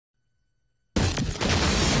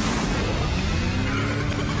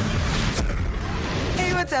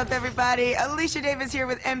What's up, everybody? Alicia Davis here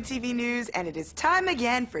with MTV News, and it is time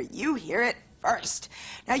again for You Hear It First.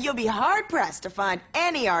 Now, you'll be hard-pressed to find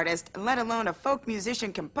any artist, let alone a folk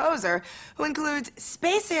musician-composer, who includes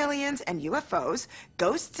space aliens and UFOs,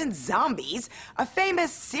 ghosts and zombies, a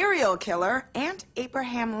famous serial killer, and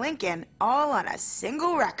Abraham Lincoln, all on a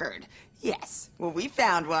single record. Yes, well, we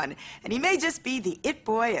found one, and he may just be the it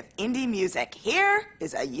boy of indie music. Here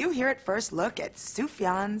is a You Hear It First look at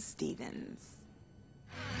Sufjan Stevens.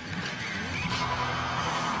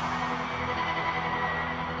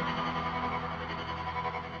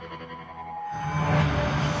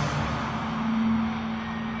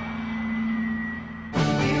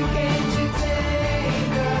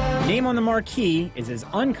 Name on the marquee is as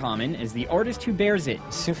uncommon as the artist who bears it.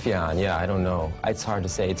 Sufjan, yeah, I don't know. It's hard to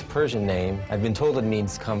say. It's a Persian name. I've been told it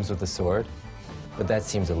means comes with a sword, but that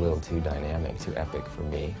seems a little too dynamic, too epic for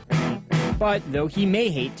me. But though he may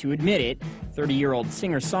hate to admit it, 30-year-old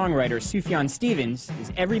singer-songwriter Sufjan Stevens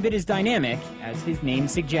is every bit as dynamic as his name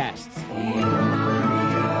suggests.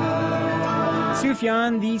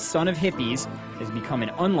 Sufjan, the son of hippies, has become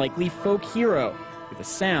an unlikely folk hero, with a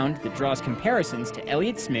sound that draws comparisons to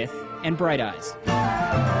Elliott Smith and Bright Eyes.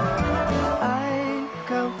 I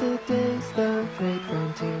count the days, the great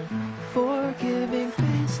frontier, forgiving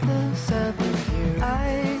face, the seventh year.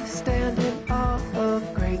 I stand in awe of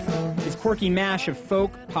gratefulness. His quirky mash of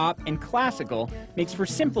folk, pop, and classical makes for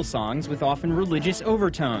simple songs with often religious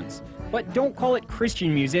overtones. But don't call it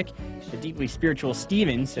Christian music. The deeply spiritual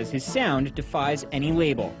Stevens says his sound defies any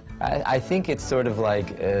label. I think it's sort of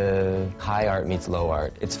like high art meets low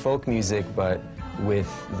art. It's folk music, but with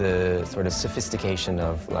the sort of sophistication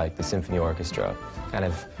of like the symphony orchestra, kind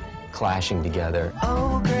of clashing together.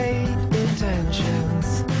 Oh, great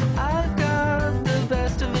intentions. I've got the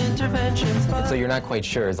best of interventions. And so you're not quite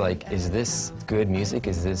sure, is this good music?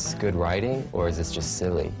 Is this good writing? Or is this just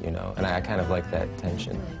silly, you know? And I kind of like that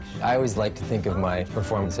tension. I always like to think of my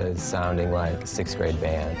performances sounding like a sixth grade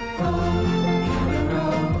band.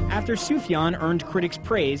 After Sufjan earned critics'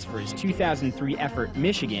 praise for his 2003 effort,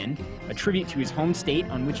 Michigan, a tribute to his home state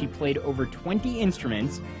on which he played over 20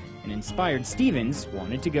 instruments, and inspired Stevens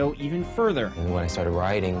wanted to go even further. And when I started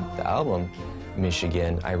writing the album,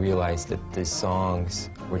 Michigan, I realized that the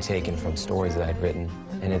songs were taken from stories that I'd written,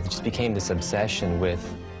 and it just became this obsession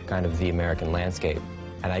with kind of the American landscape.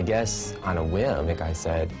 And I guess on a whim, I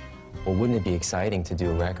said, well, wouldn't it be exciting to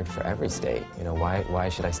do a record for every state? You know, why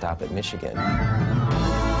should I stop at Michigan?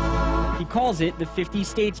 He calls it the 50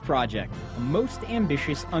 States Project, a most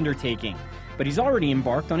ambitious undertaking. But he's already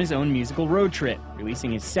embarked on his own musical road trip,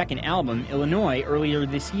 releasing his second album, Illinois, earlier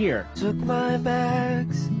this year. Took my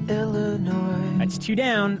bags, Illinois. That's 2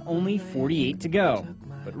 down, only 48 to go.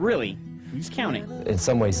 But really, who's counting? In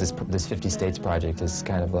some ways, this 50 States Project is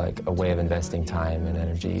kind of like a way of investing time and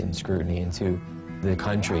energy and scrutiny into the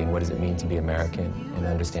country and what does it mean to be American and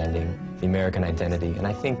understanding the American identity. And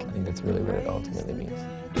I think that's really what it ultimately means.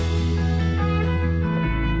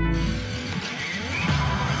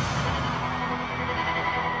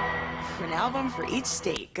 An album for each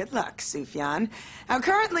state. Good luck, Sufjan. Now,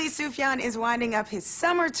 currently, Sufjan is winding up his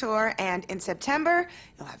summer tour, and in September,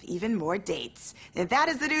 you'll have even more dates. And that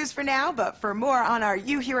is the news for now, but for more on our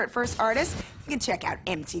You Hear It First artists, you can check out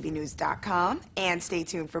mtvnews.com, and stay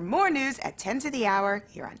tuned for more news at 10 to the hour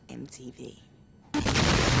here on MTV.